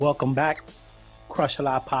Welcome back, Crush a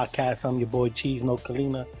Lot Podcast. I'm your boy Cheese No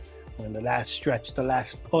Kalina. We're in the last stretch, the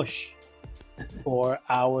last push for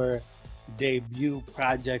our debut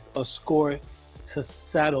project, A Score to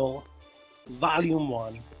Settle, Volume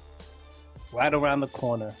 1, right around the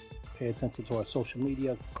corner. Pay attention to our social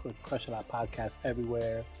media, Crush a Lot Podcast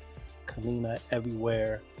everywhere, Kalina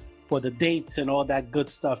everywhere. For the dates and all that good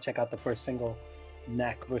stuff, check out the first single,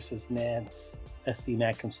 Knack versus Nance, SD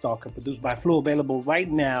Knack and Stalker, produced by Flu, available right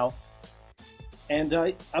now. And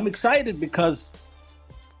I'm excited because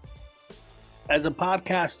as a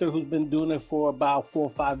podcaster who's been doing it for about 4 or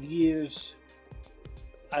 5 years,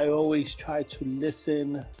 I always try to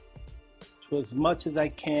listen to as much as I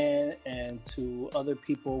can and to other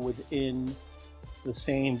people within the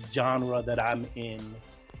same genre that I'm in.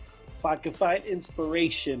 If I could find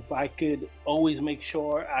inspiration, if I could always make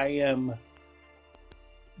sure I am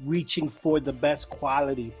reaching for the best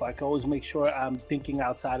quality, if I could always make sure I'm thinking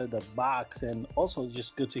outside of the box, and also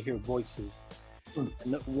just good to hear voices. And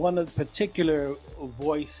one of the particular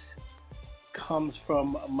voice comes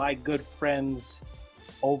from my good friends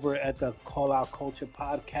over at the Call Out Culture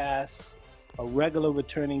podcast, a regular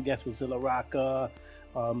returning guest with Zilla Rocca,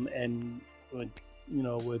 and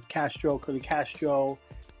with Castro, Curly Castro,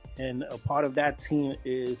 and a part of that team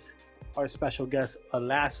is our special guest,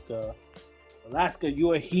 Alaska. Alaska,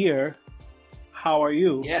 you are here. How are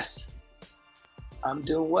you? Yes, I'm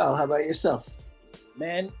doing well. How about yourself?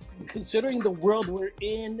 Man, considering the world we're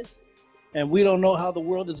in, and we don't know how the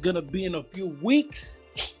world is going to be in a few weeks,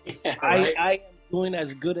 Yeah, right? I am doing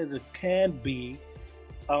as good as it can be.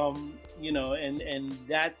 And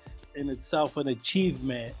that's in itself an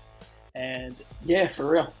achievement. And yeah, for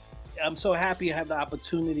real. I'm so happy I have the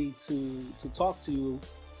opportunity to talk to you.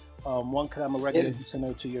 One, because I'm a regular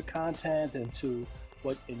listener to your content and to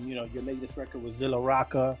your latest record with Zilla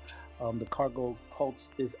Rocca. The Cargo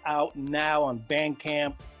Cults is out now on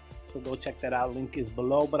Bandcamp, so go check that out. Link is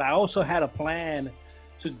below. But I also had a plan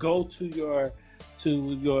to go to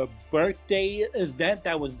your birthday event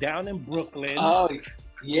that was down in Brooklyn. Oh,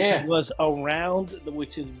 yeah. It was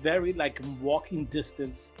which is very walking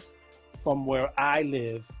distance from where I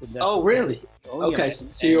live. Oh, really? Okay, Yeah.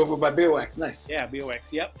 so you're over by Beer Wax. Nice. Yeah,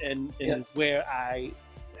 BOX, yep. And where I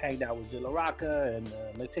hanged out with Zilla Rocca and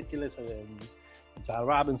Meticulous and John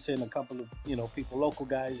Robinson, a couple of, people, local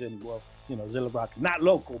guys, and, Zilla Rocca. Not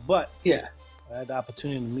local, but yeah, I had the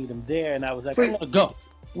opportunity to meet him there, and I was like, I'm going to go.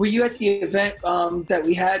 Were you at the event that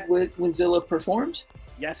we had when Zilla performed?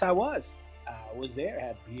 Yes, I was. I was there. I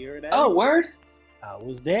had beer and Oh, word? I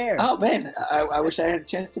was there. Oh, man. I wish I had a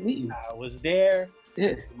chance to meet you. I was there.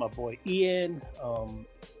 Yeah. With my boy Ian.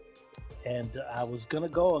 And I was gonna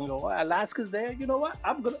go and go, Alaska's there. You know what?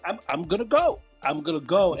 I'm gonna go. I'm gonna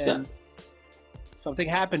go. And something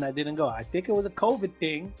happened. I didn't go. I think it was a COVID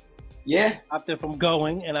thing. Yeah. Out there from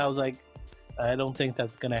going, and I was like, I don't think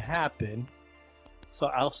that's gonna happen. So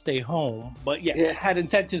I'll stay home. But yeah, I had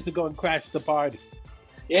intentions to go and crash the party.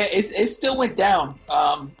 Yeah, it still went down,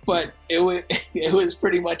 but it was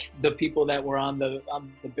pretty much the people that were on the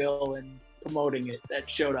bill and promoting it that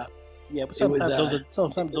showed up. Yeah, but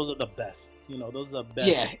sometimes those are the best. Those are the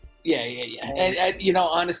best. Yeah. And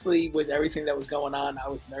honestly, with everything that was going on, I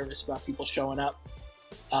was nervous about people showing up.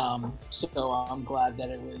 So I'm glad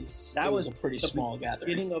that it was a pretty small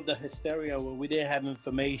gathering. Beginning of the hysteria where we didn't have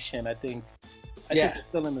information, I think we're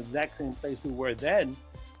still in the exact same place we were then.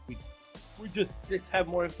 We just have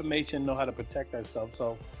more information, know how to protect ourselves.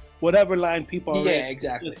 So whatever line people are in,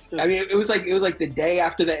 exactly. I mean, it was like the day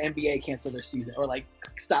after the NBA canceled their season or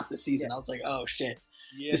stopped the season. Yeah. I was like, oh shit,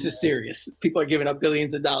 this is serious. People are giving up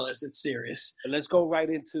billions of dollars. It's serious. But let's go right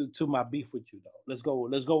into my beef with you, though. Let's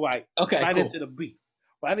go right. Okay, right cool. into the beef.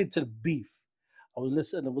 Right into the beef. I was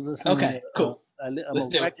listening. Okay, cool. I'm a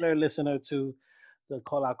regular listener to the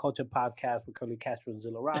Call Out Culture podcast with Curly Castro and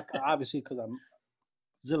Zilla Rocca. Obviously, because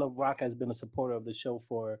Zilla Rocca has been a supporter of the show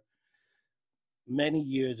for many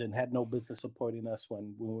years and had no business supporting us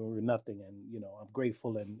when we were nothing. And, I'm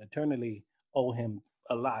grateful and eternally owe him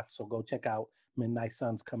a lot. So go check out Midnight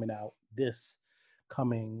Suns coming out this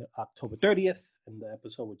coming October 30th in the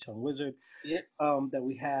episode with Chung Wizard that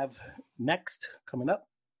we have next coming up.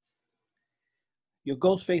 Your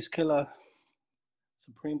Ghostface Killah,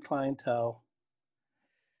 Supreme Clientele.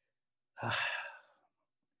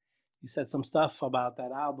 You said some stuff about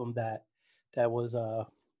that album that was a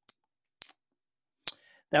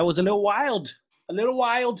little wild.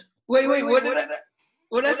 Wait, what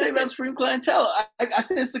did I say about Supreme Clientele? I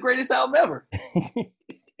said it's the greatest album ever.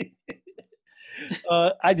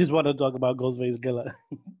 I just want to talk about Ghostface Killah.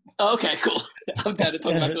 Okay, cool. I'm down to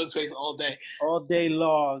talk about Ghostface all day. All day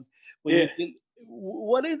long.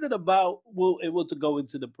 what is it about? We'll able to go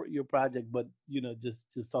into your project, but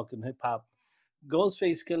just talking hip hop.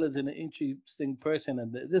 Ghostface Killah is an interesting person,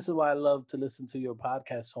 and this is why I love to listen to your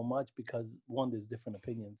podcast so much because one, there's different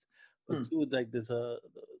opinions, but two, it's like there's a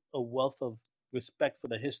wealth of respect for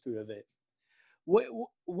the history of it.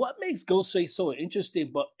 What makes Ghostface so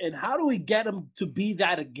interesting? And how do we get him to be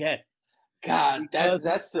that again? God,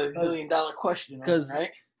 that's the $1 million question, right?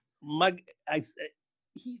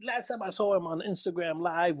 Last time I saw him on Instagram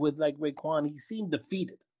Live with like Raekwon, he seemed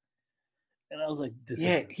defeated. And I was like,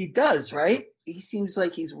 he does, right? He seems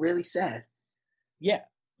like he's really sad. Yeah,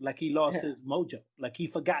 like he lost his mojo. Like he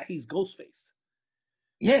forgot he's Ghostface.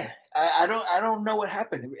 Yeah, I don't know what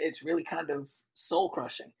happened. It's really kind of soul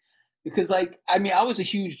crushing, because like I was a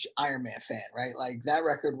huge Iron Man fan, right? Like that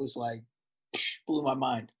record was like blew my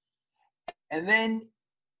mind, and then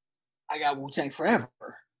I got Wu-Tang Forever,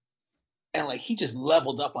 and like he just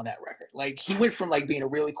leveled up on that record. Like he went from like being a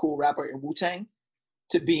really cool rapper in Wu-Tang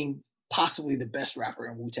to being possibly the best rapper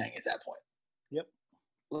in Wu-Tang at that point. Yep.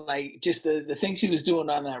 Like just the things he was doing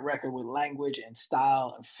on that record with language and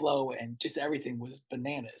style and flow and just everything was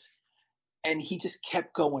bananas. And he just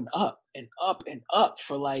kept going up and up and up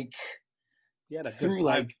for like through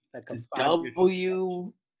like the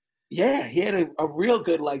W. Yeah, he had a real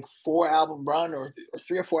good like 4-album run or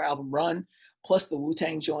 3 or 4 album run, plus the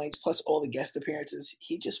Wu-Tang joints, plus all the guest appearances.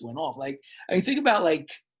 He just went off. Like I mean, think about like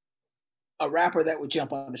a rapper that would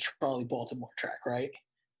jump on a Charlie Baltimore track, right?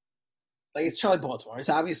 Like it's Charlie Baltimore. It's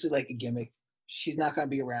obviously like a gimmick. She's not gonna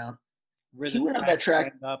be around. He went on that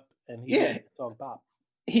track up and he pop.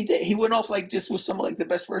 He did. He went off like just with some of like the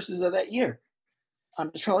best verses of that year on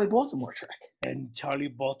the Charlie Baltimore track. And Charlie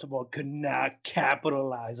Baltimore could not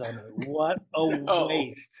capitalize on it. What a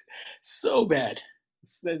waste! So bad.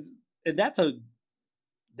 And that's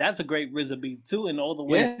a great RZA beat too, and all the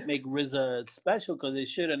way to make RZA special because it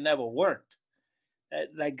should have never worked.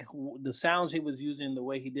 Like the sounds he was using, the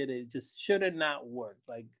way he did it just should have not worked.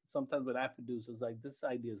 Like sometimes when I produce, it's like this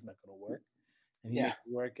idea is not going to work, and he makes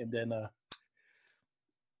it work. And then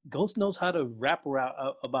Ghost knows how to rap around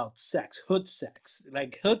about sex, hood sex,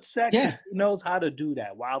 like hood sex. Yeah, he knows how to do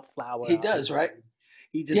that. Wildflower. He does, right?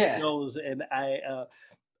 He just knows, and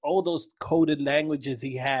all those coded languages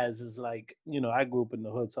he has is like, I grew up in the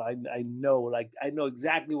hood, so I know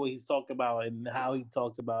exactly what he's talking about and how he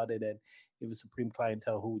talks about it, and if it's Supreme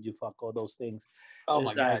Clientele, who would you fuck, all those things. Oh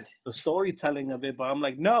my God. The storytelling of it, but I'm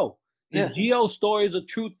like, no, the Geo story is a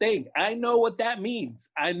true thing. I know what that means.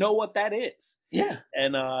 I know what that is. Yeah.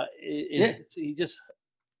 And he's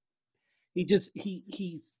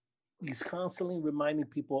constantly reminding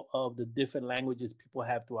people of the different languages people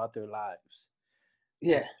have throughout their lives.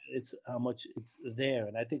 Yeah, it's how much it's there,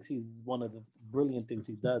 and I think he's one of the brilliant things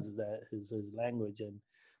he does is that his language and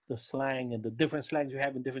the slang and the different slangs you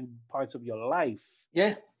have in different parts of your life.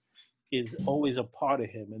 Yeah, is always a part of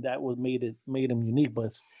him, and that was made him unique.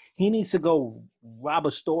 But he needs to go rob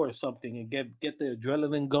a store or something and get the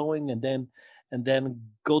adrenaline going, and then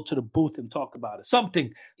go to the booth and talk about it. Someone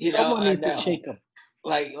needs to shake him.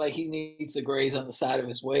 Like he needs to graze on the side of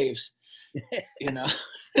his waves.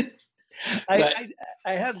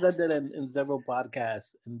 I have said that in several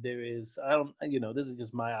podcasts, and there is this is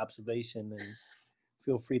just my observation, and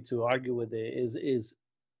feel free to argue with it. Is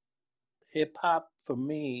hip hop for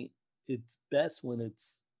me? It's best when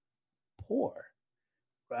it's poor,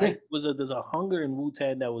 right? Yeah. There's a hunger in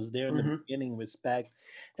Wu-Tang that was there in the beginning, respect,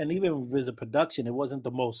 and even with the production, it wasn't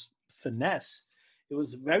the most finesse. It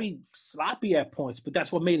was very sloppy at points, but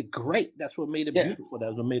that's what made it great. That's what made it beautiful.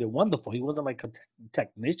 That's what made it wonderful. He wasn't like a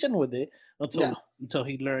technician with it until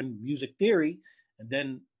he learned music theory, and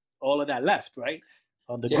then all of that left, right?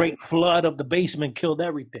 The great flood of the basement killed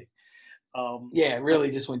everything. It really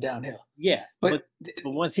just went downhill. Yeah, but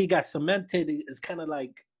once he got cemented, it's kind of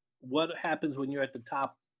like what happens when you're at the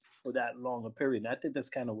top for that long a period. And I think that's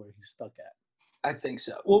kind of where he's stuck at. I think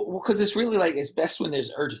so. Well, because it's really like it's best when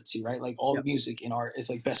there's urgency, right? Like all the music in art is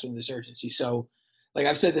like best when there's urgency. So, like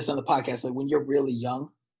I've said this on the podcast, like when you're really young,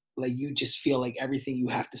 like you just feel like everything you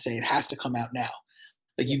have to say, it has to come out now.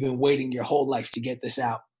 Like you've been waiting your whole life to get this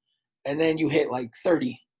out, and then you hit like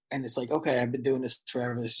 30, and it's like, okay, I've been doing this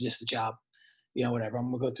forever. This is just a job, whatever. I'm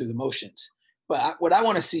gonna go through the motions. But what I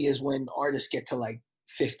want to see is when artists get to like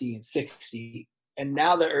 50 and 60, and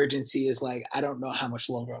now the urgency is like, I don't know how much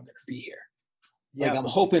longer I'm gonna be here. Like I'm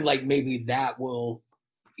hoping like maybe that will,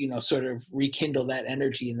 sort of rekindle that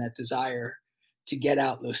energy and that desire to get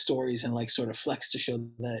out those stories and like sort of flex to show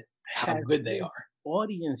that how good they are.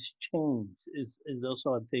 Audience change is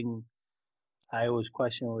also a thing I always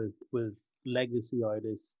question with legacy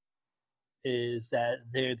artists. is that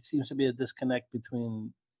there seems to be a disconnect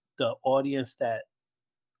between the audience that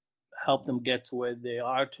helped them get to where they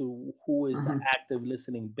are to who is the Hmm. active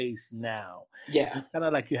listening base now. Yeah. It's kind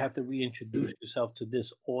of like you have to reintroduce yourself to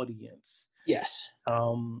this audience, Yes.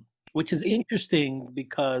 which is interesting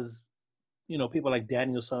because people like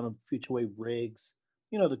Danielson of Future Wave Riggs,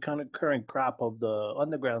 the kind of current crop of the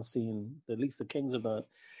underground scene, at least the kings of the,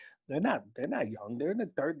 they're not young. They're in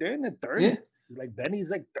the Yeah. 30s. Like Benny's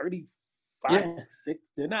like 35, Yeah.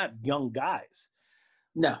 6. They're not young guys.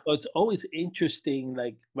 No. So it's always interesting.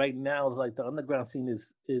 Like right now, like the underground scene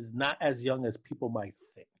is not as young as people might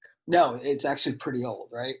think. No, it's actually pretty old,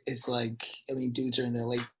 right? It's like, I mean, dudes are in their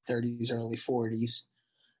late 30s, early 40s.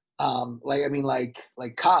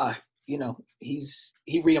 Like Ka,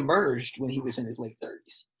 he reemerged when he was in his late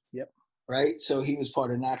 30s, Yep. right? So he was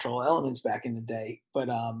part of Natural Elements back in the day. But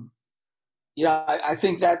I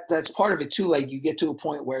think that's part of it too. Like you get to a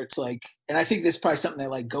point where it's like, and I think this is probably something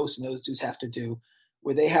that like Ghost and those dudes have to do,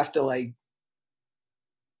 where they have to like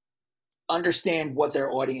understand what their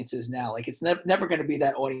audience is now. Like it's never going to be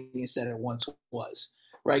that audience that it once was,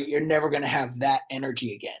 right? You're never going to have that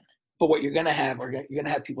energy again. But what you're going to have you're going to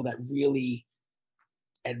have people that really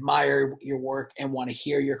admire your work and want to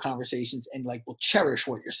hear your conversations and like will cherish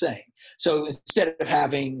what you're saying. So instead of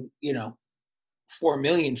having 4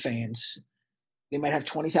 million fans, they might have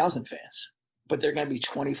 20,000 fans, but they're going to be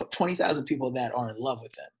 20,000 people that are in love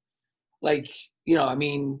with them. Like, I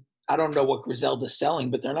mean, I don't know what Griselda's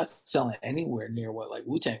selling, but they're not selling anywhere near what like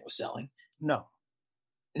Wu-Tang was selling. No.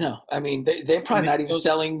 I mean, they're probably not even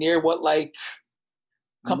selling near what like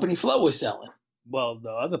Company Flow was selling. Well,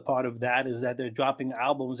 the other part of that is that they're dropping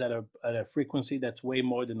albums at a frequency that's way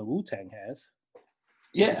more than the Wu-Tang has.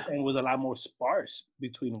 Yeah. Wu-Tang was a lot more sparse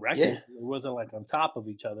between records. Yeah. It wasn't like on top of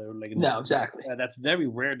each other. Like no, exactly. That's very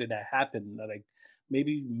rare that happened. Like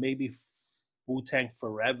maybe Wu-Tang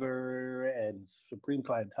Forever and Supreme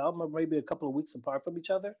Clientele, maybe a couple of weeks apart from each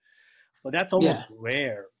other. But that's almost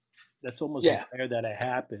rare. That's almost rare that it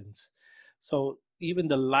happens. So even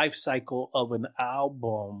the life cycle of an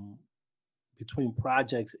album between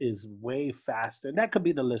projects is way faster. And that could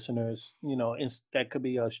be the listeners, that could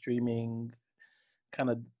be streaming kind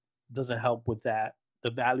of doesn't help with that.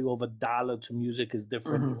 The value of $1 to music is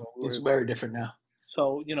different. Mm-hmm. It's very different now.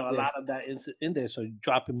 So, a lot of that is in there. So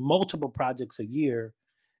dropping multiple projects a year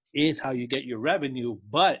is how you get your revenue.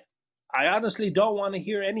 But I honestly don't want to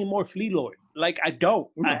hear any more Flea Lord. Like I don't.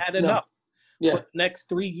 I had enough. For the next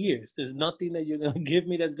 3 years. There's nothing that you're going to give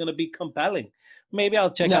me that's going to be compelling. Maybe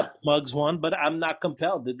I'll check out Muggs one, but I'm not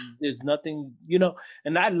compelled. There's nothing,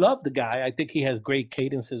 and I love the guy. I think he has great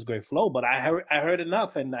cadences, great flow, but I heard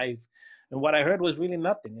enough, and what I heard was really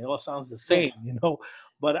nothing. It all sounds the same,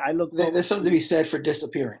 but I look. There's something to be said for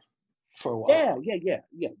disappearing for a while.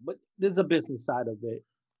 Yeah. But there's a business side of it.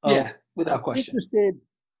 Without question. Interested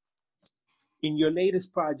in your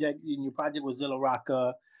latest project, in your project with Zilla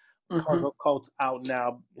Rocca. Cargo Cult's out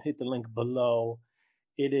now. Hit the link below.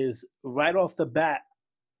 It is right off the bat.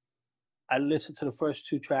 I listened to the first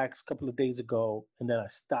 2 tracks a couple of days ago, and then I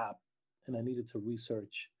stopped, and I needed to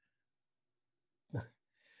research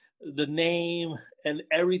the name and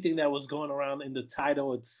everything that was going around in the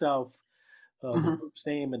title itself, the group's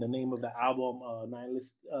name and the name of the album,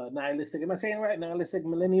 Nihilistic. Am I saying it right? Nihilistic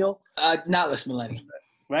Millennial? Nihilist Millennial.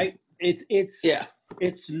 Right?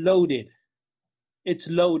 It's loaded. It's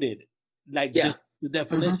loaded. Like the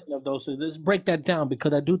definition of those. So let's break that down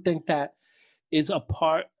because I do think that is a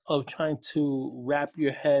part of trying to wrap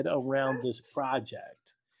your head around this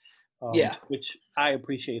project. Which I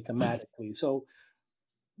appreciate thematically. So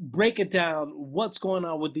break it down. What's going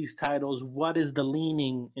on with these titles? What is the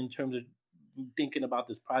leaning in terms of thinking about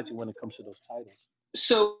this project when it comes to those titles?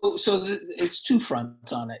 So it's 2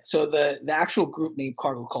 fronts on it. So the actual group name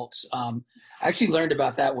Cargo Cults, I actually learned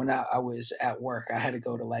about that when I was at work. I had to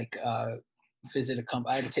go to visit a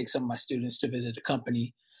company. I had to take some of my students to visit a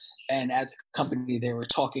company, and at the company they were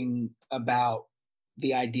talking about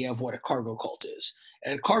the idea of what a cargo cult is.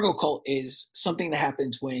 And a cargo cult is something that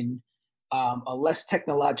happens when a less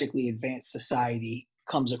technologically advanced society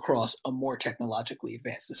comes across a more technologically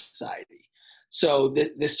advanced society. So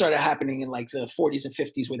this started happening in like the 40s and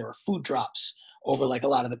 50s where there were food drops over like a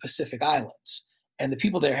lot of the Pacific Islands. And the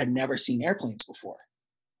people there had never seen airplanes before.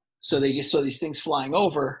 So they just saw these things flying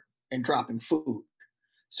over and dropping food.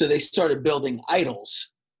 So they started building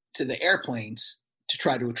idols to the airplanes to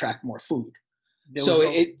try to attract more food.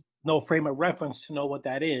 No frame of reference to know what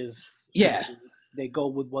that is. Yeah. They go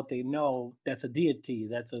with what they know. That's a deity.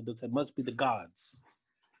 That must be the gods.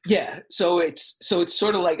 Yeah, so it's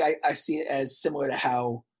sort of like I see it as similar to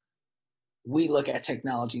how we look at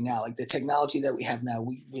technology now, like the technology that we have now,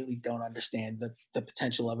 we really don't understand the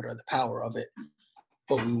potential of it or the power of it,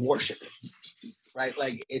 but we worship it, right?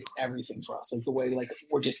 Like it's everything for us. Like the way, like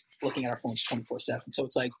we're just looking at our phones 24/7. So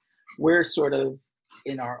it's like we're sort of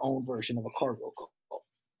in our own version of a cargo cult.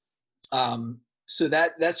 So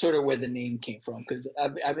that's sort of where the name came from, because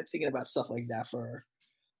I've been thinking about stuff like that for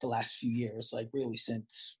the last few years, like really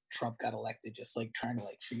since Trump got elected, just like trying to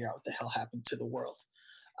like figure out what the hell happened to the world.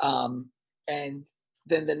 Um, and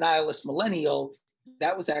then the nihilist millennial,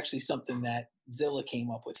 that was actually something that Zilla came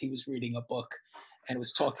up with. He was reading a book and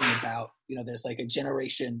was talking about, there's like a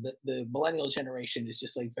generation, the millennial generation is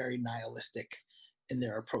just like very nihilistic in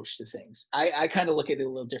their approach to things. I kind of look at it a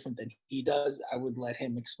little different than he does. I would let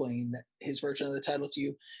him explain that his version of the title to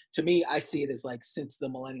you. To me, I see it as like, since the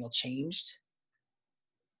millennial changed,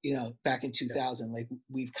 back in 2000, like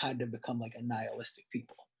we've kind of become like a nihilistic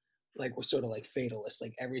people. Like we're sort of like fatalist,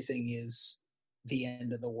 like everything is the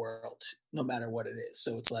end of the world, no matter what it is.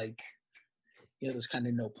 So it's like, there's kind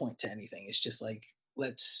of no point to anything. It's just like,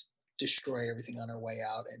 let's destroy everything on our way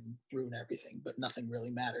out and ruin everything, but nothing really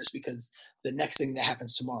matters because the next thing that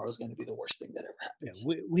happens tomorrow is going to be the worst thing that ever happens.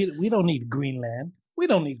 Yeah, we don't need Greenland. We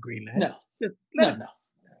don't need Greenland. No, no.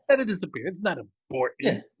 Let it disappear. It's not important.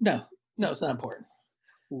 Yeah, no, it's not important.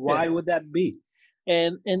 Why would that be?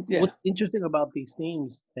 And what's interesting about these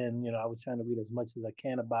themes, and I was trying to read as much as I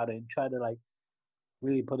can about it and try to like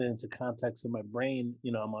really put it into context in my brain.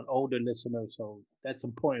 I'm an older listener, so that's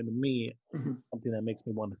important to me. Mm-hmm. Something that makes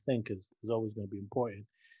me want to think is always going to be important.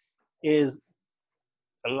 Is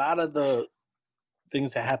a lot of the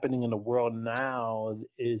things that are happening in the world now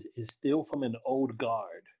is still from an old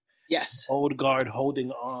guard. Yes. Old guard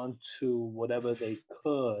holding on to whatever they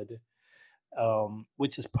could.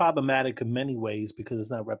 Which is problematic in many ways because it's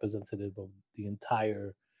not representative of the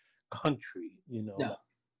entire country,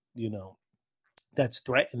 that's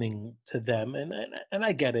threatening to them. And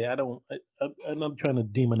I get it. I'm not trying to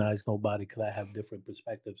demonize nobody because I have different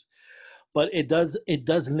perspectives, but it does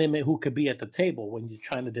limit who could be at the table when you're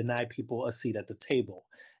trying to deny people a seat at the table.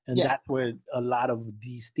 And that's where a lot of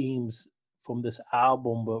these themes from this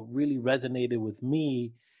album, but really resonated with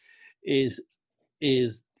me is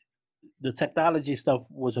the technology stuff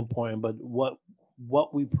was important, but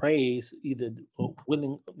what we praise, either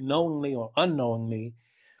knowingly or unknowingly,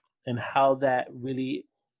 and how that really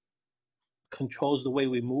controls the way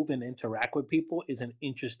we move and interact with people is an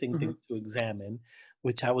interesting thing to examine,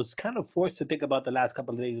 which I was kind of forced to think about the last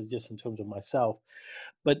couple of days just in terms of myself.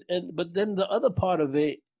 But then the other part of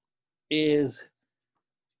it is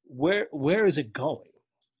where is it going?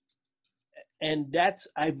 And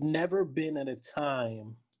I've never been at a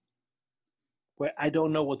time where I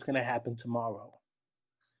don't know what's going to happen tomorrow.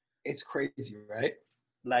 It's crazy, right?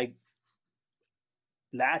 Like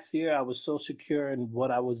last year, I was so secure in what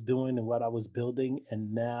I was doing and what I was building.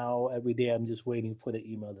 And now every day I'm just waiting for the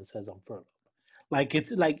email that says I'm furloughed.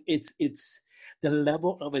 It's the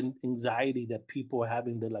level of anxiety that people are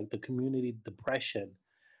having, the community depression,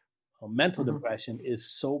 mental depression is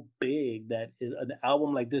so big that an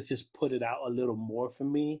album like this just put it out a little more for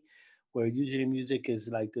me, where usually music is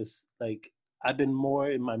like this, like, I've been more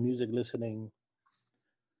in my music listening,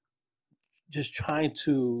 just trying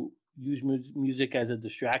to use music as a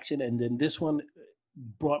distraction. And then this one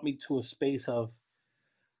brought me to a space of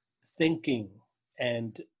thinking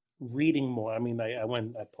and reading more. I mean, I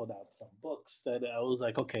pulled out some books that I was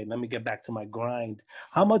like, okay, let me get back to my grind.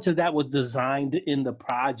 How much of that was designed in the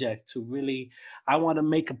project to really, I want to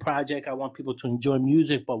make a project. I want people to enjoy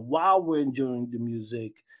music, but while we're enjoying the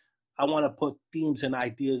music, I want to put themes and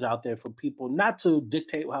ideas out there for people, not to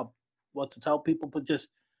dictate what to tell people, but just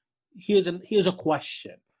here's a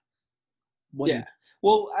question.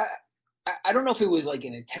 Well, I don't know if it was like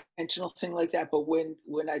an intentional thing like that, but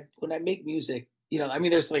when I make music, I mean,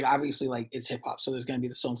 there's like obviously like it's hip hop, so there's gonna be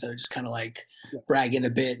the songs that are just kind of like bragging a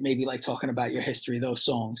bit, maybe like talking about your history, those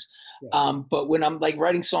songs. But when I'm like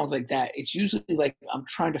writing songs like that, it's usually like I'm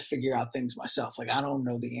trying to figure out things myself. Like I don't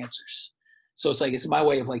know the answers. So it's like, it's my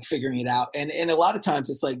way of like figuring it out. And a lot of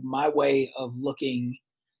times it's like my way of looking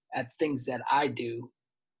at things that I do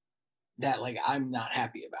that like I'm not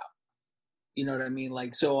happy about. You know what I mean?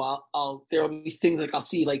 Like, so there'll be things like I'll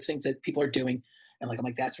see like things that people are doing and like, I'm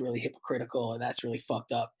like, that's really hypocritical or that's really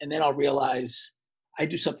fucked up. And then I'll realize I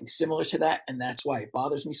do something similar to that. And that's why it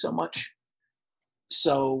bothers me so much.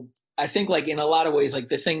 So I think like in a lot of ways, like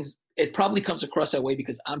the things, it probably comes across that way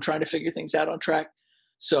because I'm trying to figure things out on track.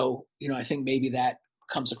 So, I think maybe that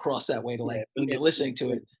comes across that way to like when you're listening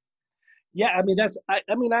to it. Yeah, I mean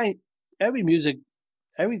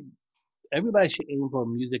every everybody should aim for a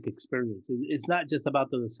music experience. It's not just about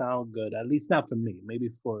the sound good, at least not for me. Maybe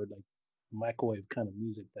for like microwave kind of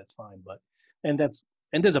music, that's fine. But and that's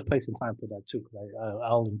and there's a place and time for that too. 'Cause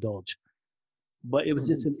I'll indulge. But it was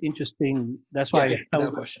just Mhm. an interesting. That's Yeah, why I no was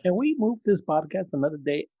like, question. can we move this podcast another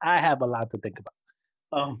day? I have a lot to think about.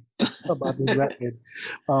 Um, about this record.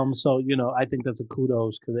 So I think that's a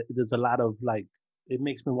kudos because there's a lot of like. It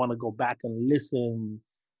makes me want to go back and listen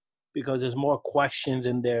because there's more questions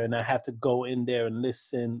in there, and I have to go in there and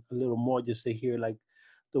listen a little more just to hear like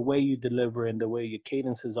the way you deliver and the way your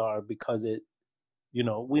cadences are because we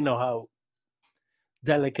know how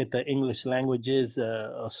delicate the English language is.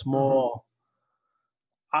 A Hmm. small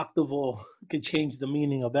octaval can change the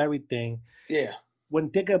meaning of everything. Yeah. When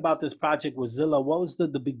thinking about this project with Zilla, what was the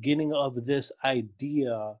beginning of this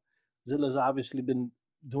idea? Zilla's obviously been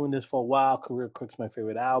doing this for a while. Career Crook's my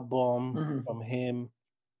favorite album Hmm. from him.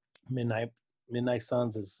 Midnight Midnight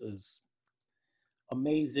Suns is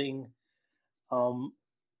amazing. Um,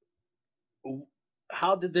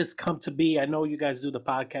 how did this come to be? I know you guys do the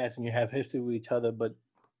podcast and you have history with each other, but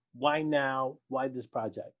why now? Why this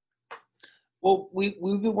project? Well, we've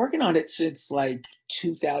been working on it since like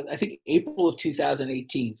 2000. I think April of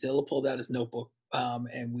 2018. Zilla pulled out his notebook,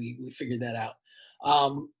 and we figured that out.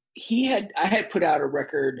 I had put out a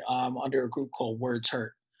record under a group called Words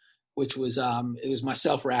Hurt, which was it was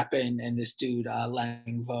myself rapping and this dude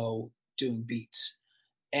Langvo doing beats,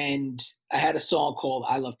 and I had a song called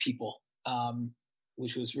 "I Love People,"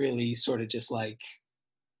 which was really sort of just like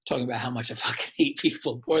talking about how much I fucking hate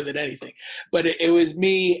people more than anything. But it was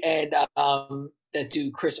me and that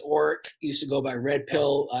dude Chris Orrick used to go by Red Yeah,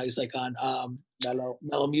 Pill. He's like on Mellow.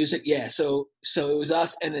 Mellow Music. Yeah, so it was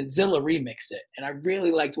us, and then Zilla remixed it, and I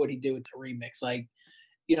really liked what he did with the remix. Like,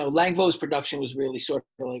 Langvo's production was really sort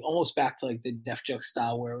of like almost back to like the Def Jux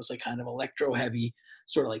style, where it was like kind of electro heavy,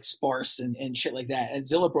 sort of like sparse and shit like that. And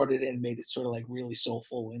Zilla brought it in and made it sort of like really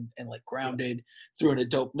soulful and like Yeah, grounded, threw in a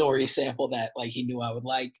dope Nori sample that like he knew I would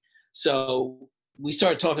like. So we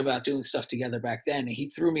started talking about doing stuff together back then, and he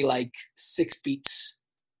threw me like 6 beats,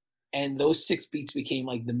 and those 6 beats became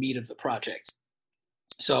like the meat of the project.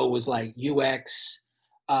 So it was like UX,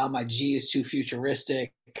 my G is too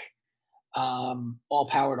futuristic, All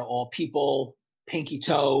Power to All People, Pinky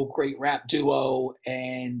Toe, great rap duo,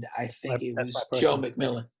 and I think it that's my was Joe personal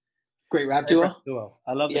McMillan. Great rap favorite duo. duo.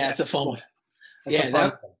 I love the Yeah, back it's a and fun forth. one. That's a Yeah,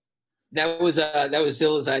 fun thing. that was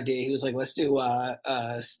Zilla's idea. He was like, "Let's do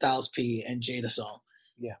Styles P and Jada song."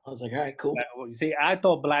 Yeah. I was like, "All right, cool." Well, you see, I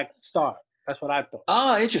thought Black Star. That's what I thought.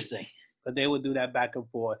 Oh, interesting. But they would do that back and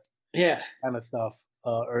forth Yeah, kind of stuff.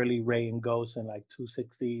 Early Ray and Ghost and like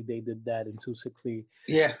 260, they did that in 260.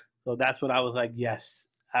 yeah, So that's what I was like, yes.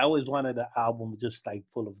 I always wanted an album just like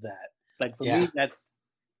full of that. Like for yeah, me, that's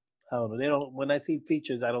I don't know. They don't when I see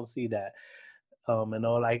features, I don't see that. And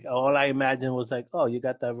all I imagined was like, oh, you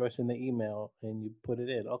got that verse in the email and you put it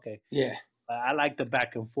in. Okay. yeah. I like the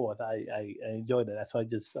back and forth. I enjoyed it. That's why I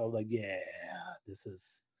was like, yeah, this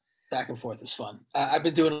is Back and forth is fun. I've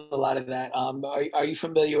been doing a lot of that. Are you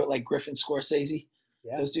familiar with like Griffin Scorsese?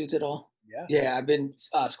 yeah, Those dudes at all? yeah. Yeah, I've been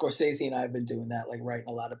Scorsese and I've been doing that, like writing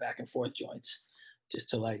a lot of back and forth joints, just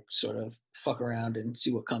to like sort of fuck around and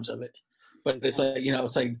see what comes of it. But it's like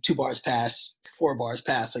it's like 2 bars pass, 4 bars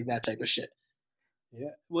pass, like that type of shit.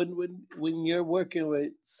 Yeah, when you're working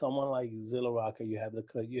with someone like Zilla Rocker, you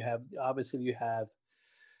have obviously you have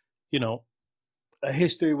you know a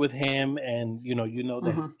history with him, and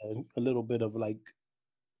that Hmm. a little bit of like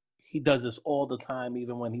he does this all the time,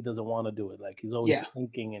 even when he doesn't want to do it. Like he's always Yeah,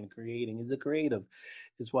 thinking and creating. He's a creative.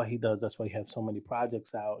 It's what he does. That's why he has so many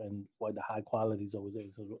projects out, and why the high quality is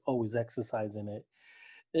always exercising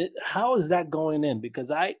it. How is that going in? Because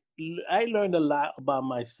I learned a lot about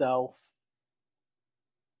myself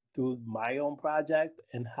through my own project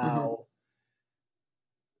and hmm, how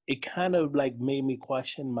it kind of like made me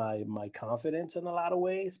question my confidence in a lot of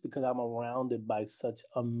ways because I'm surrounded by such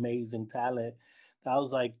amazing talent. I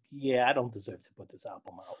was like, yeah, I don't deserve to put this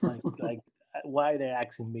album out. Why are they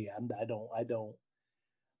asking me?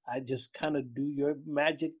 I just kind of do your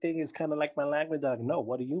magic thing. It's kind of like my language. They're like, no,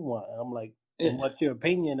 what do you want? I'm like, and yeah, what's your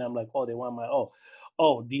opinion? I'm like, oh, they want my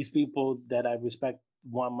these people that I respect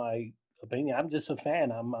want my opinion. I'm just a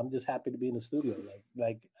fan. I'm just happy to be in the studio.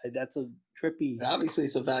 That's a trippy and obviously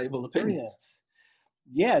it's a valuable opinion. experience.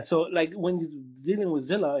 Yeah. So like when you're dealing with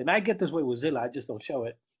Zilla, and I get this way with Zilla, I just don't show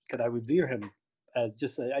it because I revere him as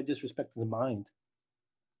I just respect his mind.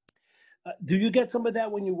 Do you get some of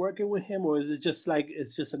that when you're working with him, or is it just like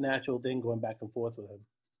it's just a natural thing going back and forth with him?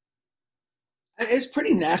 It's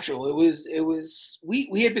pretty natural.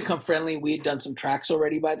 We had become friendly. We had done some tracks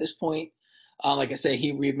already by this point. Like I say,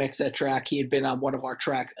 he remixed that track. He had been on one of our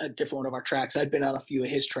tracks, a different one of our tracks. I'd been on a few of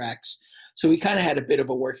his tracks. So we kind of had a bit of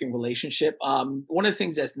a working relationship. One of the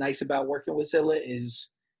things that's nice about working with Zilla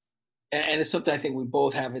is, and it's something I think we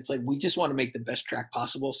both have, it's like we just want to make the best track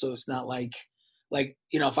possible. So it's not like,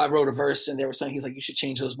 if I wrote a verse and there was something, he's like, you should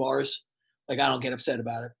change those bars. Like, I don't get upset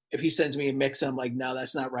about it. If he sends me a mix, I'm like, no,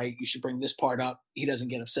 that's not right. You should bring this part up. He doesn't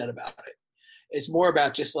get upset about it. It's more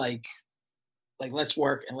about just like let's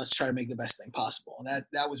work and let's try to make the best thing possible. And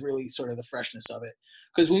that was really sort of the freshness of it.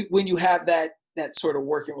 Because when you have that sort of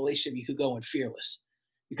working relationship, you could go in fearless.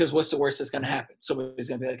 Because what's the worst that's going to happen? Somebody's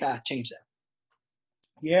going to be like, change that.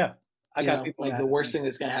 Yeah. I got people like the worst thing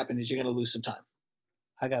that's going to happen is you're going to lose some time.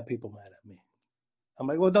 I got people mad at me. I'm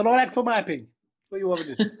like, well, don't act for my opinion. What do you want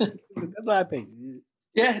me to do? That's my opinion.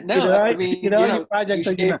 Yeah, no, I mean, your project,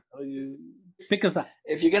 you pick a side.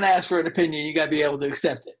 If you're going to ask for an opinion, you got to be able to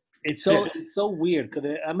accept it. It's so weird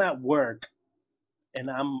because I'm at work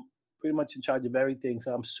and I'm pretty much in charge of everything.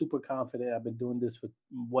 So I'm super confident. I've been doing this for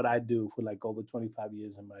what I do for like over 25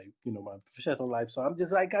 years in my, my professional life. So I'm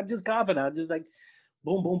just confident. I'm just like,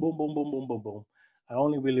 boom, boom, boom, boom, boom, boom, boom, boom. I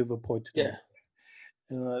only really report to them.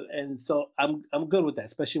 And so I'm good with that,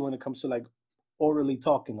 especially when it comes to like orally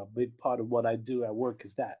talking. A big part of what I do at work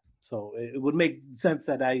is that. So it would make sense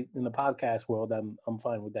that in the podcast world, I'm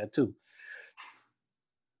fine with that too.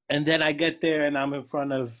 And then I get there and I'm in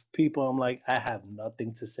front of people. I'm like, I have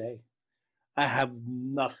nothing to say. I have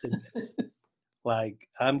nothing to say. Like,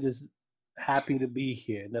 I'm just happy to be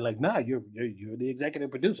here. And they're like, nah, you're the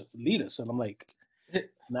executive producer, lead us. And I'm like,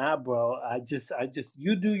 nah, bro, I just,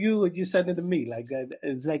 you do you and you send it to me. Like,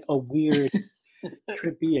 it's like a weird,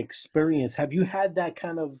 trippy experience. Have you had that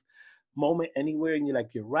kind of moment anywhere in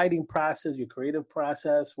your writing process, your creative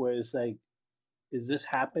process, where it's like, is this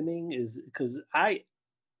happening? Because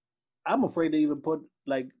I'm afraid to even put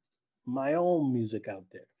like my own music out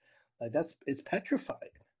there. Like it's petrifying.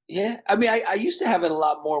 Yeah. I mean, I used to have it a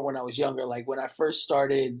lot more when I was younger. Like when I first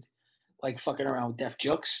started like fucking around with Def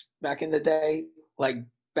Jux back in the day, like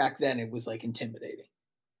back then it was like intimidating.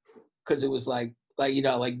 Cause it was like when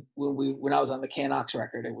I was on the Canox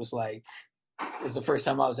record, it was the first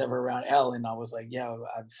time I was ever around L, and I was like, yo,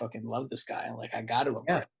 I fucking love this guy. And like, I got to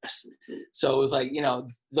impress. Yeah. So it was like,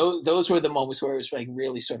 those were the moments where it was like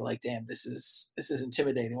really sort of like, damn, this is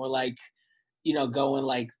intimidating. Or like, going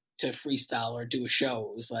like to freestyle or do a show.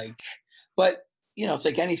 It was like, but it's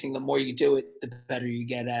like anything, the more you do it, the better you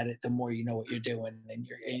get at it, the more you know what you're doing, and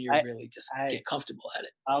you're really just get comfortable at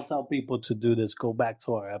it. I'll tell people to do this. Go back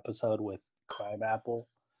to our episode with Crime Apple.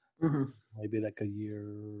 Mm-hmm. Maybe like a year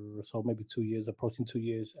or so, maybe 2 years, approaching 2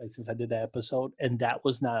 years since I did that episode. And that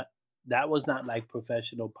was not like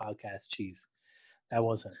professional podcast cheese. That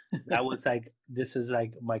wasn't. That was like, this is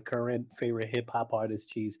like my current favorite hip hop artist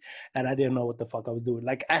cheese. And I didn't know what the fuck I was doing.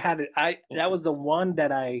 Like that was the one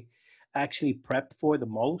that I actually prepped for the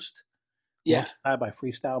most. Yeah. I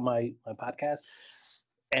freestyle my podcast.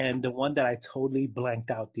 And the one that I totally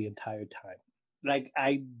blanked out the entire time. Like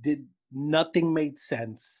nothing made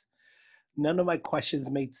sense. None of my questions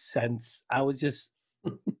made sense. I was just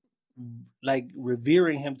like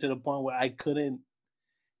revering him to the point where I couldn't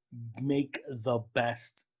make the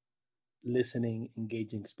best listening,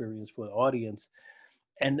 engaging experience for the audience.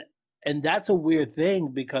 And that's a weird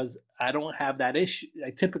thing because I don't have that issue.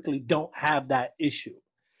 I typically don't have that issue.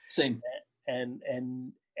 Same. And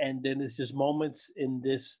then there's just moments in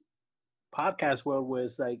this podcast world where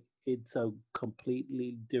it's like, it's a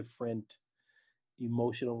completely different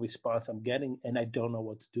emotional response I'm getting, and I don't know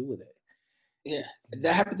what to do with it. Yeah,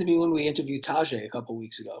 that happened to me when we interviewed Tajay a couple of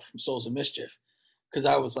weeks ago from Souls of Mischief, because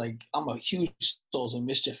I was like, I'm a huge Souls of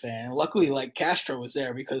Mischief fan. And luckily, like Castro was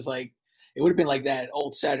there because like it would have been like that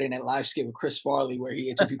old Saturday Night Live skit with Chris Farley where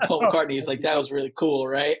he interviewed Paul McCartney. It's like that was really cool,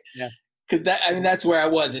 right? Yeah. Because that's where I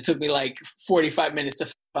was. It took me like 45 minutes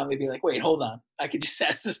to finally be like, wait, hold on. I could just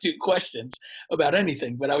ask this dude questions about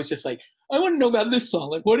anything. But I was just like, I want to know about this song.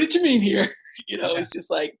 Like, what did you mean here? It's just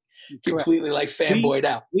like completely like fanboyed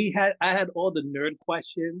out. I had all the nerd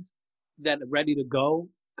questions that are ready to go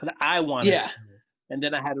because I wanted to know. And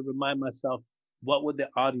then I had to remind myself, what would the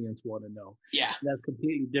audience want to know? Yeah. And that's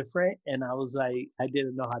completely different. And I was like, I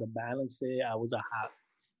didn't know how to balance it. I was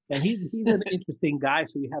and he's an interesting guy,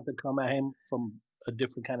 so you have to come at him from a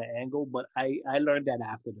different kind of angle. But I learned that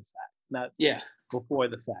after the fact, not before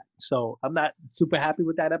the fact. So I'm not super happy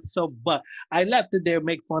with that episode, but I left it there,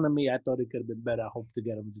 make fun of me. I thought it could have been better. I hope to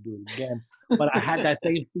get him to do it again. But I had that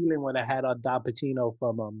same feeling when I had Don Pacino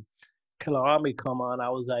from Killer Army come on. I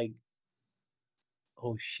was like,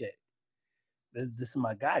 oh shit. this is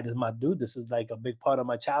my guy. This is my dude. This is like a big part of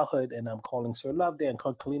my childhood. And I'm calling Sir Loveday and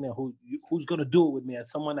Kurt Kalina, who's going to do it with me.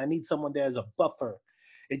 I need someone there as a buffer.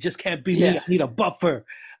 It just can't be me. I need a buffer.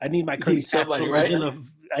 I need my Curry somebody, right?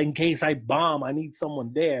 In case I bomb, I need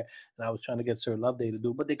someone there. And I was trying to get Sir Loveday to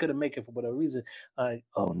do it, but they couldn't make it for whatever reason.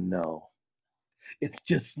 Oh no, it's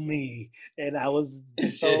just me. And I was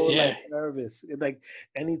nervous. Like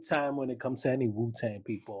anytime when it comes to any Wu-Tang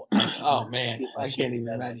people. Oh man, I can't even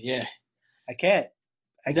imagine. Yeah. I can't.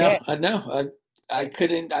 I know. I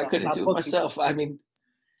couldn't do it myself. I mean,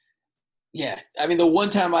 yeah. I mean, the one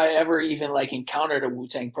time I ever even like encountered a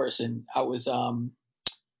Wu-Tang person, I was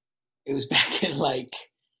it was back in like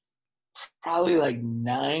probably like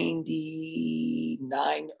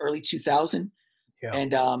 99, early 2000. Yeah.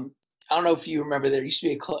 And I don't know if you remember, there used to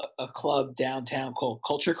be a club downtown called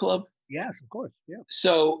Culture Club. Yes, of course. Yeah.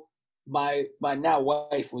 So my now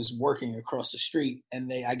wife was working across the street,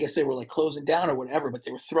 and I guess they were like closing down or whatever, but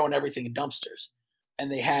they were throwing everything in dumpsters,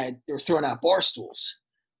 and they were throwing out bar stools.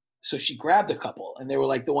 So she grabbed a couple, and they were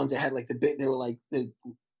like the ones that had like they were like the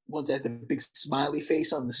ones that had the big smiley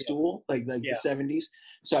face on the stool, like the 70s.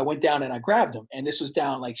 So I went down and I grabbed them, and this was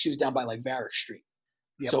she was down by like Varick Street.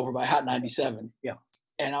 Yep. So over by Hot 97. Yeah.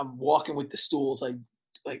 And I'm walking with the stools,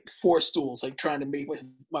 like 4 stools, like trying to make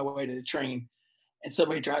my way to the train. And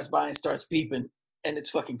somebody drives by and starts beeping, and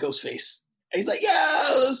it's fucking Ghostface. And he's like,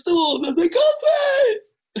 "Yeah, the stool." I'm like,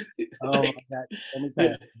 "Ghostface!" Oh my God. Let me tell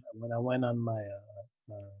you, when I went on my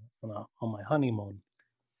on my honeymoon,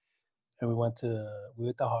 and we went to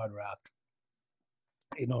Hard Rock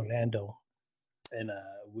in Orlando, and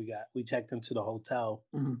we checked into the hotel,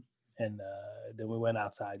 mm-hmm. and then we went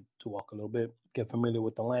outside to walk a little bit, get familiar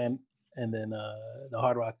with the land, and then the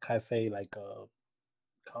Hard Rock Cafe, like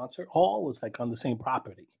concert hall, was like on the same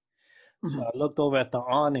property. Mm-hmm. So I looked over at the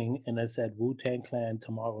awning, and it said Wu-Tang Clan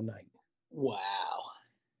tomorrow night. Wow.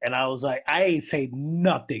 And I was like, I ain't say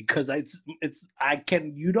nothing because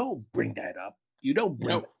you don't bring that up. You don't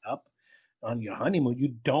bring it up on your honeymoon.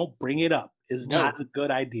 You don't bring it up. It's not a good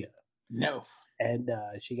idea. No. And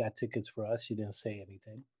she got tickets for us. She didn't say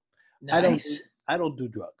anything. Nice. I don't do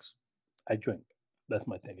drugs. I drink. That's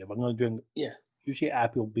my thing. If I'm gonna drink, usually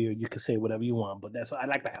apple beer. You can say whatever you want, but I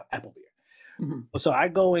like the apple beer. Mm-hmm. So I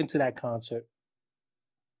go into that concert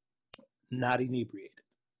not inebriated.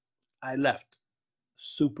 I left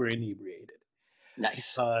super inebriated.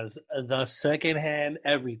 Nice. Because the secondhand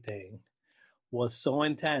everything was so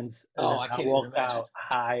intense. I walked out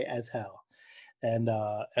high as hell. And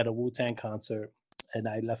at a Wu-Tang concert, and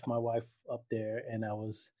I left my wife up there, and I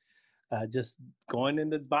was just going in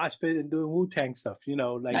the box pit and doing Wu-Tang stuff,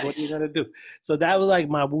 like nice. What are you gonna do? So that was like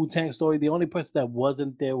my Wu-Tang story. The only person that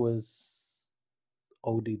wasn't there was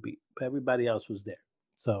ODB. Everybody else was there.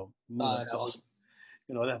 So that's awesome.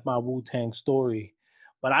 That's my Wu-Tang story.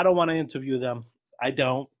 But I don't want to interview them. I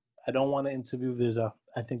don't want to interview Visa.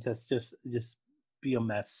 I think that's just be a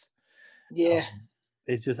mess. Yeah.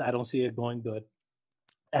 It's just, I don't see it going good.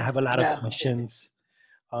 I have a lot of questions,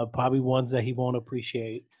 probably ones that he won't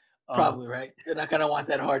appreciate. Probably, right? You're not going to want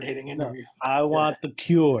that hard-hitting interview. No, I want the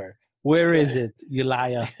cure. Where is it? You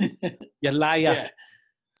liar. You liar.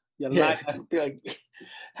 You liar. Like,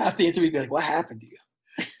 half the interview be like, what happened to you?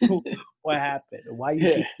 What happened? Why you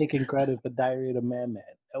keep taking credit for Diary of the Madman?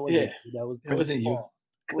 That wasn't you.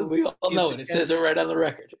 Well, we all know it. It says it right on the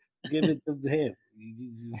record. Give it to him.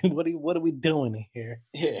 What are we doing here?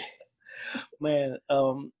 Yeah. Man,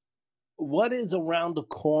 what is around the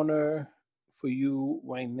corner for you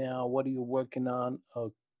right now? What are you working on?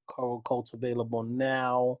 Coral Cult's available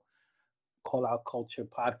now. Call Out Culture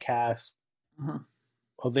podcast. Mm-hmm.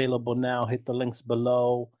 Available now. Hit the links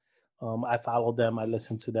below. I follow them. I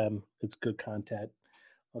listen to them. It's good content,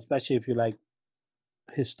 especially if you like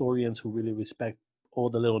historians who really respect all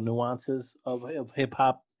the little nuances of hip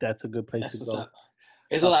hop. That's a good place to go.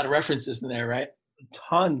 There's a lot of references in there, right?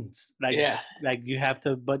 Tons. Like you have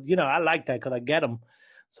to, but I like that because I get them.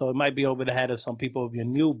 So it might be over the head of some people if you're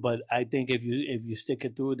new, but I think if you stick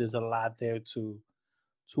it through, there's a lot there to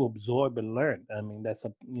absorb and learn. I mean, that's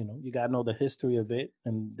you got to know the history of it,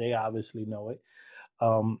 and they obviously know it.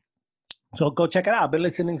 So go check it out. I've been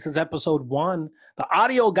listening since episode 1. The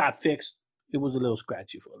audio got fixed. It was a little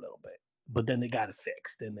scratchy for a little bit, but then they got it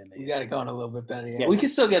fixed, and then we got it going a little bit better. Yeah. We can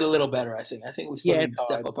still get a little better. I think we still need to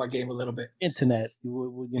step up our game a little bit. Internet.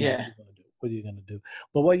 What are you gonna do?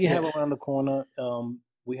 But what you have around the corner?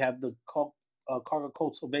 We have the Cargo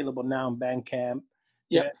Colts available now in Bandcamp.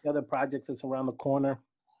 Yeah. Other projects that's around the corner.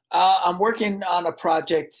 I'm working on a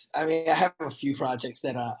project. I mean, I have a few projects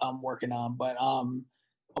that I'm working on, but I'm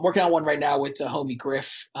working on one right now with the homie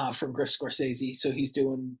Griff from Griff Scorsese. So he's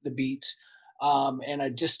doing the beats. And I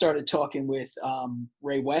just started talking with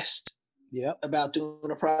Ray West Yep. about doing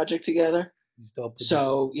a project together.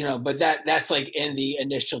 So, but that's like in the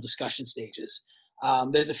initial discussion stages.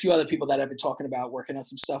 There's a few other people that I've been talking about working on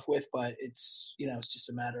some stuff with, but it's, it's just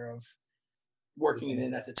a matter of working it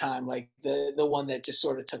in at the time. Like the one that just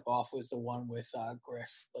sort of took off was the one with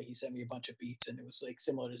Griff. Like he sent me a bunch of beats, and it was like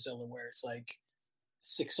similar to Zilla, where it's like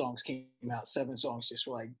 6 songs came out, 7 songs just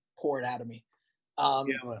were like poured out of me.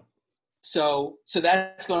 So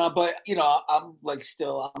that's going on, but I'm like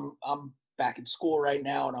still I'm back in school right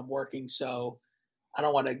now, and I'm working, so I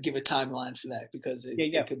don't want to give a timeline for that because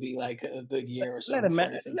it could be like a good year or something.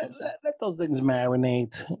 Let those things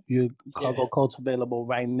marinate. Your Cargo Cult's available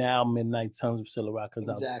right now. Midnight Sons of Zilla Rock is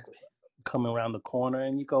exactly coming around the corner,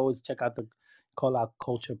 and you can always check out the Call Out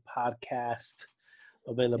Culture podcast,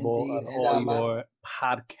 available on all your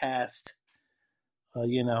podcast. And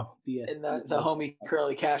the homie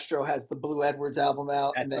Curly Castro has the Blue Edwards album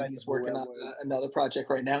out, and then he's working on another project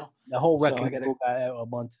right now. The whole record got a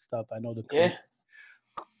bunch of stuff. I know the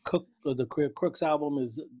Crooks album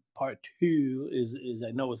is part 2. Is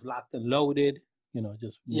I know it's locked and loaded. So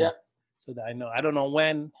that I don't know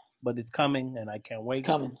when, but it's coming, and I can't wait. It's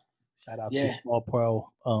coming. Shout out to Small Pro,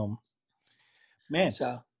 man.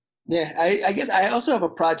 So I guess I also have a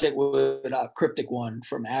project with Cryptic One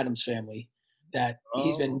from Adam's Family. That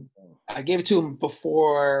he's been, I gave it to him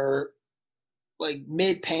before, like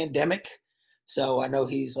mid-pandemic, so I know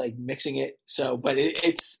he's like mixing it. So, but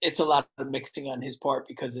it's a lot of mixing on his part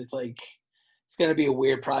because it's like it's gonna be a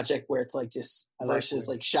weird project where it's like just verses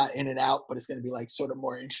like shot in and out, but it's gonna be like sort of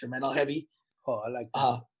more instrumental heavy. Oh, I like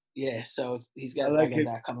that. So he's got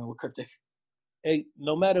that coming with Cryptic. Hey,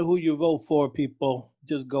 no matter who you vote for, people,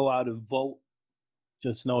 just go out and vote.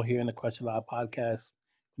 Just know here in the Question Live podcast,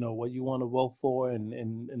 what you want to vote for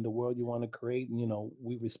and the world you want to create. And,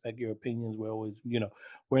 we respect your opinions. We're always,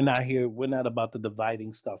 we're not about the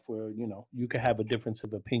dividing stuff where, you can have a difference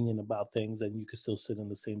of opinion about things and you can still sit in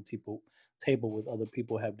the same table with other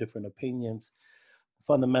people who have different opinions.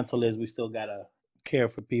 Fundamental is we still got to care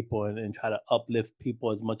for people and try to uplift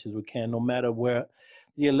people as much as we can, no matter where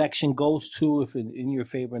the election goes to, if in your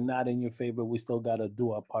favor, not in your favor, we still got to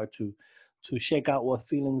do our part to shake out what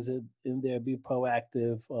feelings in there, be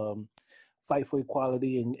proactive, fight for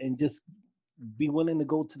equality, and just be willing to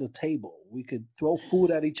go to the table. We could throw food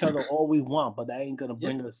at each other all we want, but that ain't going to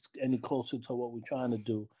bring us any closer to what we're trying to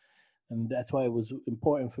do. And that's why it was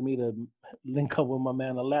important for me to link up with my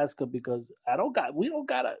man Alaska, because we don't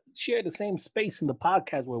got to share the same space in the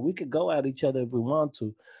podcast where we could go at each other if we want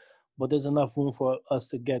to, but there's enough room for us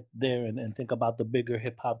to get there and think about the bigger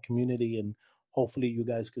hip hop community. And hopefully you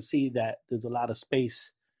guys could see that there's a lot of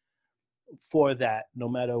space for that, no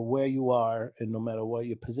matter where you are and no matter what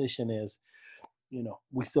your position is.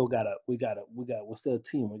 We're still a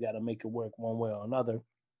team. We gotta make it work one way or another.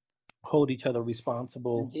 Hold each other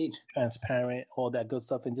responsible, Indeed. Transparent, all that good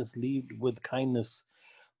stuff, and just lead with kindness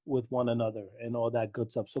with one another and all that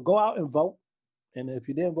good stuff. So go out and vote. And if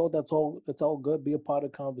you didn't vote, that's all good. Be a part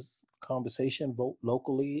of conversation. Vote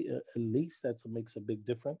locally, at least. That makes a big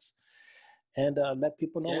difference. And let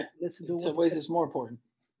people know what to listen to. In some ways, it's more important.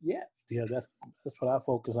 Yeah, that's what I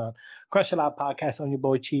focus on. Crush It Out podcast on your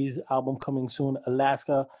boy Cheese. Album coming soon.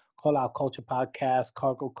 Alaska, Call Out Culture podcast.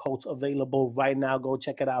 Cargo Cults available right now. Go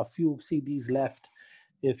check it out. A few CDs left.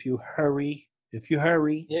 If you hurry.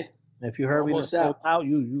 Yeah. If you hurry Almost to out,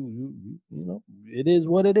 you it is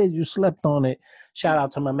what it is. You slept on it. Shout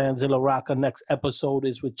out to my man Zilla Rocka. Next episode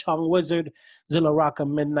is with Chung Wizard. Zilla Rocka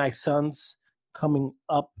Midnight Sons coming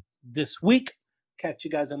up this week. Catch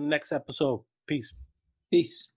you guys on the next episode. Peace.